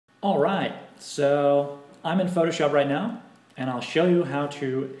Alright, so I'm in Photoshop right now, and I'll show you how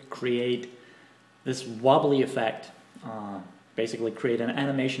to create this wobbly effect. Basically create an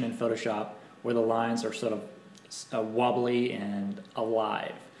animation in Photoshop where the lines are sort of wobbly and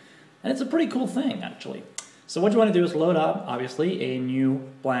alive. And it's a pretty cool thing, actually. So what you want to do is load up, obviously, a new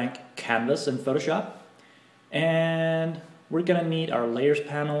blank canvas in Photoshop. And we're going to need our layers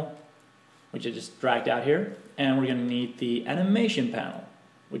panel, which I just dragged out here. And we're going to need the animation panel,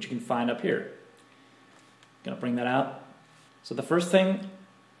 which you can find up here. Going to bring that out. So the first thing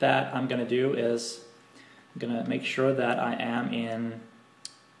that I'm going to do is I'm going to make sure that I am in,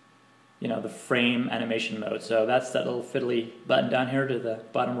 the frame animation mode. So that's that little fiddly button down here to the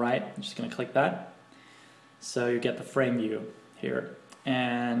bottom right. I'm just going to click that. So you get the frame view here.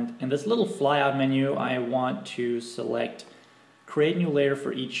 And in this little flyout menu, I want to select create new layer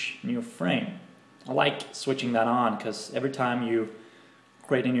for each new frame. I like switching that on because every time you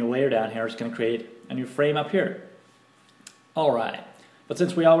create a new layer down here, it's going to create a new frame up here. Alright, but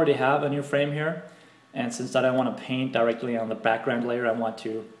since we already have a new frame here, and since I don't want to paint directly on the background layer, I want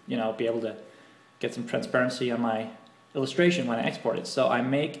to be able to get some transparency on my illustration when I export it. So I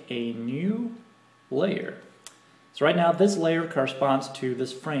make a new layer. So right now this layer corresponds to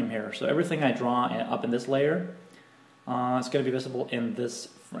this frame here. So everything I draw up in this layer is going to be visible in this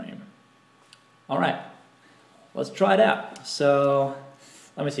frame. Alright, let's try it out. So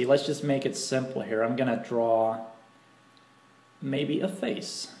let me see, let's just make it simple here. I'm going to draw maybe a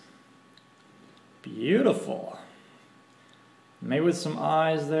face. Beautiful. Maybe with some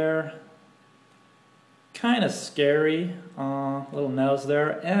eyes there. Kind of scary. Little nose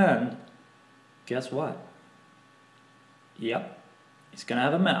there. And guess what? Yep, he's going to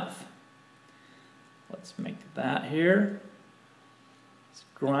have a mouth. Let's make that here. It's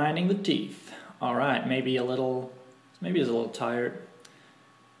grinding the teeth. Alright, maybe he's a little tired.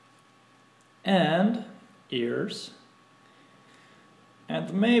 And ears.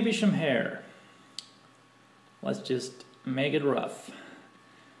 And maybe some hair. Let's just make it rough.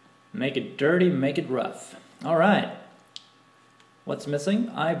 Make it dirty, make it rough. Alright. What's missing?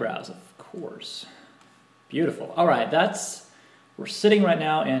 Eyebrows, of course. Beautiful. Alright, we're sitting right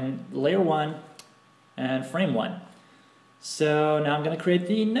now in layer 1 and frame 1. So now I'm going to create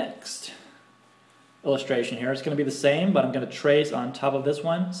the next illustration here. It's going to be the same, but I'm going to trace on top of this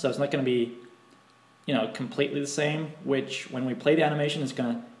one. So it's not going to be completely the same, which when we play the animation is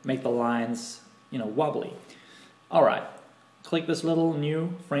going to make the lines, wobbly. Alright, click this little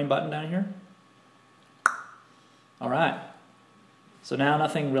new frame button down here. Alright, so now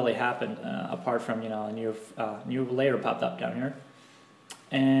nothing really happened apart from, a new layer popped up down here.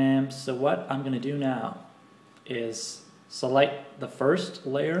 And so what I'm going to do now is select the first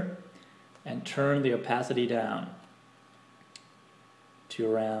layer and turn the opacity down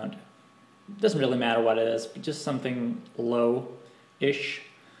to around, doesn't really matter what it is, but just something low-ish,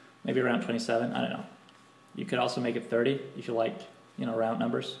 maybe around 27, I don't know. You could also make it 30 if you like, round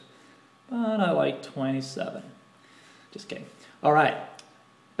numbers, but I like 27. Just kidding. Alright,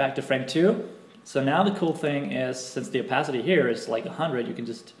 back to frame 2. So now the cool thing is, since the opacity here is like 100, you can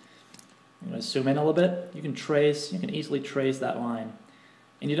just zoom in a little bit. You can easily trace that line.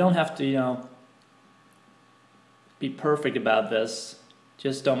 And you don't have to, be perfect about this.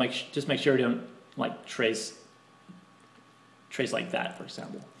 Just make sure you don't like trace like that, for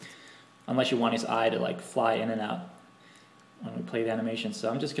example. Unless you want his eye to like fly in and out when we play the animation. So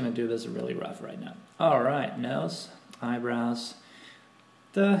I'm just going to do this really rough right now. Alright, nose, eyebrows,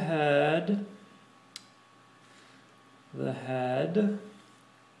 the head,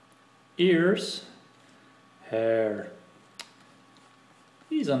 ears, hair.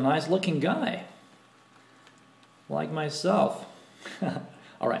 He's a nice looking guy, like myself.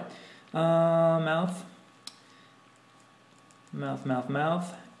 Alright, mouth,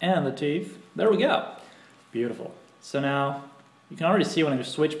 and the teeth. There we go. Beautiful. So now, you can already see when I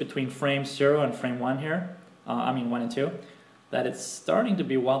switch between frame 0 and frame 1 here, 1 and 2, that it's starting to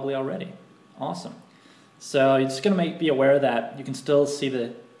be wobbly already. Awesome. So you're just going to be aware that you can still see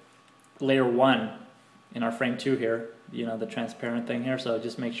the layer 1 in our frame 2 here, the transparent thing here. So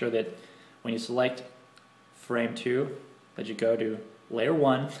just make sure that when you select frame 2, that you go to layer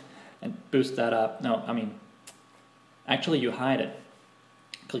 1 and boost that up. Actually you hide it.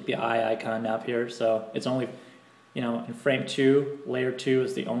 Click the eye icon up here, so it's only, in frame 2, layer 2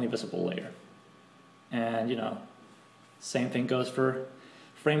 is the only visible layer. And, same thing goes for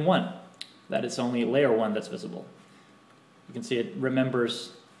frame 1, that it's only layer 1 that's visible. You can see it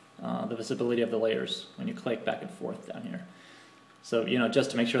remembers the visibility of the layers when you click back and forth down here. So,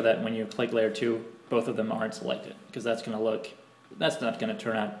 just to make sure that when you click layer 2, both of them aren't selected, because that's not going to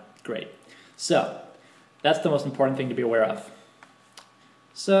turn out Great. So that's the most important thing to be aware of.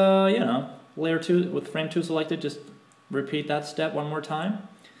 So, you know, layer 2 with frame 2 selected, just repeat that step one more time.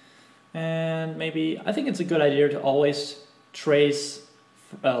 And maybe, I think it's a good idea to always trace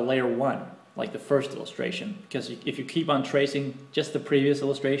layer 1, like the first illustration, because if you keep on tracing just the previous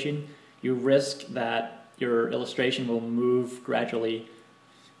illustration, you risk that your illustration will move gradually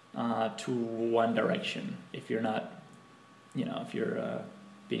to one direction if you're not, you know, if you're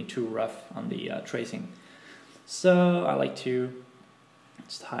being too rough on the tracing. So I like to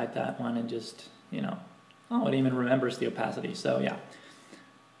just hide that one and just, you know, oh, it even remembers the opacity. So yeah,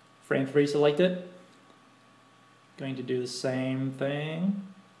 frame 3 selected. Going to do the same thing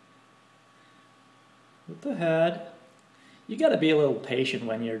with the head. You got to be a little patient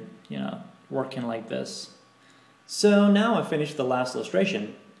when you're, you know, working like this. So now I've finished the last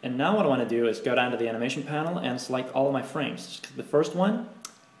illustration, and now what I want to do is go down to the animation panel and select all of my frames. Just click the first one,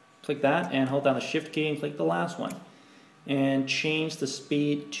 click that, and hold down the shift key and click the last one. And change the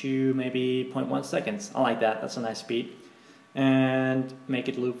speed to maybe 0.1 seconds. I like that, that's a nice speed. And make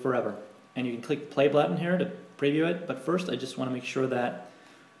it loop forever. And you can click the play button here to preview it, but first I just want to make sure that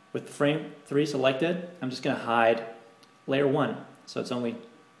with frame 3 selected, I'm just going to hide layer 1. So it's only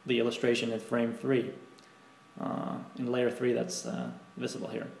the illustration in frame 3. In layer 3 that's visible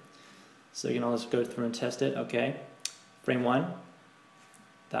here. So you can always go through and test it. Okay, frame 1,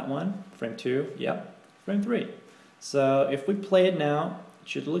 that one, frame 2, yep, frame 3. So if we play it now, it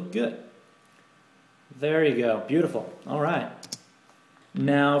should look good. There you go, beautiful. Alright,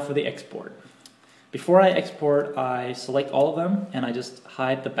 now for the export. Before I export, I select all of them and I just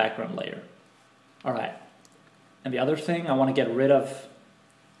hide the background layer. Alright, and the other thing, I want to get rid of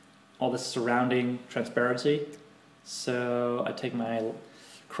all this surrounding transparency. So I take my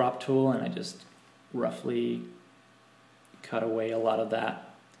crop tool and I just roughly cut away a lot of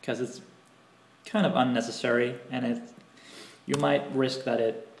that because it's kind of unnecessary, and you might risk that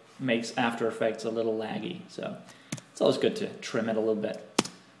it makes After Effects a little laggy. So it's always good to trim it a little bit.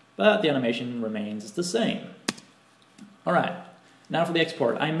 But the animation remains the same. Alright, now for the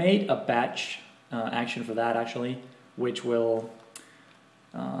export. I made a batch action for that actually, which will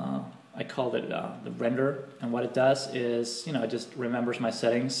I called it the render, and what it does is, you know, it just remembers my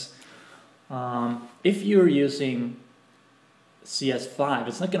settings. If you're using CS5,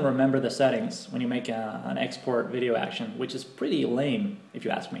 it's not going to remember the settings when you make an export video action, which is pretty lame if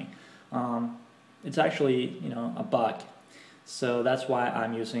you ask me. It's actually, you know, a bug. So that's why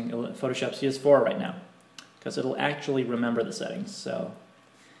I'm using Photoshop CS4 right now, because it'll actually remember the settings. So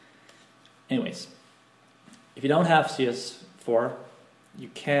anyways, if you don't have CS4, you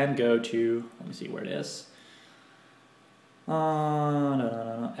can go to, let me see where it is.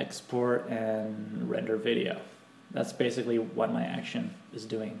 Export and render video. That's basically what my action is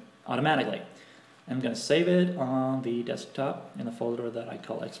doing automatically. I'm going to save it on the desktop in the folder that I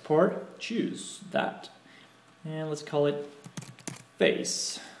call export. Choose that. And let's call it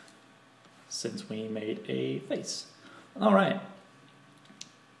face, since we made a face. Alright.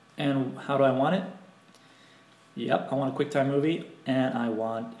 And how do I want it? Yep, I want a QuickTime movie, and I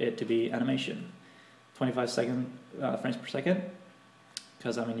want it to be animation. 25 frames per second,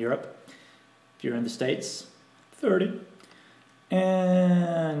 because I'm in Europe. If you're in the States, 30.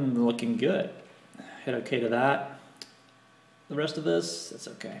 And looking good. Hit OK to that. The rest of this, that's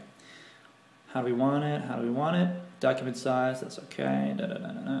okay. How do we want it? How do we want it? Document size, that's okay.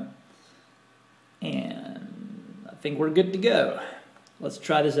 And I think we're good to go. Let's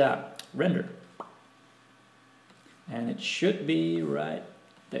try this out. Render. And it should be right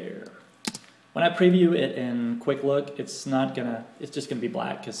there. When I preview it in Quick Look, it's just gonna be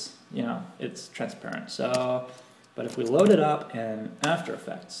black because, you know, it's transparent. So, but if we load it up in After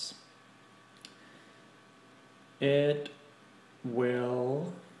Effects, it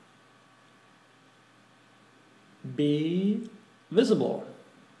will be visible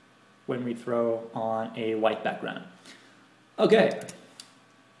when we throw on a white background. Okay,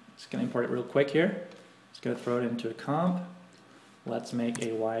 just gonna import it real quick here. Just gonna throw it into a comp. Let's make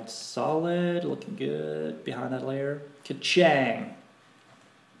a wide solid, looking good behind that layer. Ka-chang!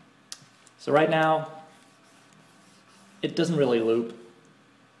 So right now, it doesn't really loop.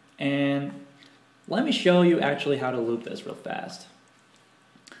 And let me show you actually how to loop this real fast.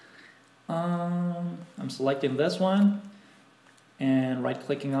 I'm selecting this one and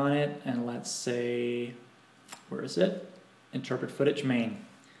right-clicking on it, and let's say, where is it? Interpret footage main.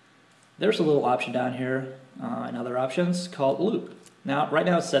 There's a little option down here in other options called loop. Now, right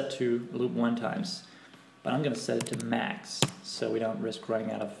now it's set to loop 1 times, but I'm going to set it to max so we don't risk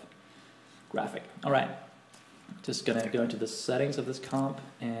running out of graphic. All right. Just gonna go into the settings of this comp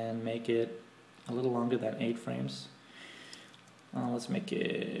and make it a little longer than 8 frames. Let's make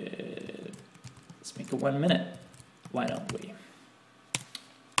it 1 minute. Why don't we?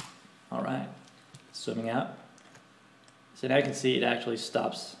 All right, zooming out. So now you can see it actually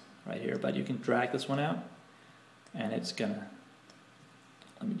stops right here, but you can drag this one out and it's gonna,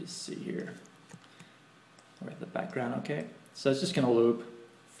 let me just see here. We're at the background, okay. So it's just gonna loop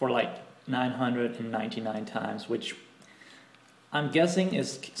for like 999 times, which I'm guessing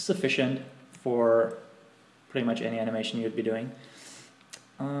is sufficient for pretty much any animation you'd be doing.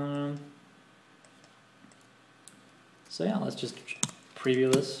 So yeah, let's just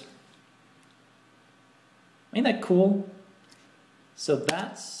preview this. Ain't that cool? So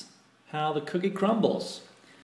that's how the cookie crumbles.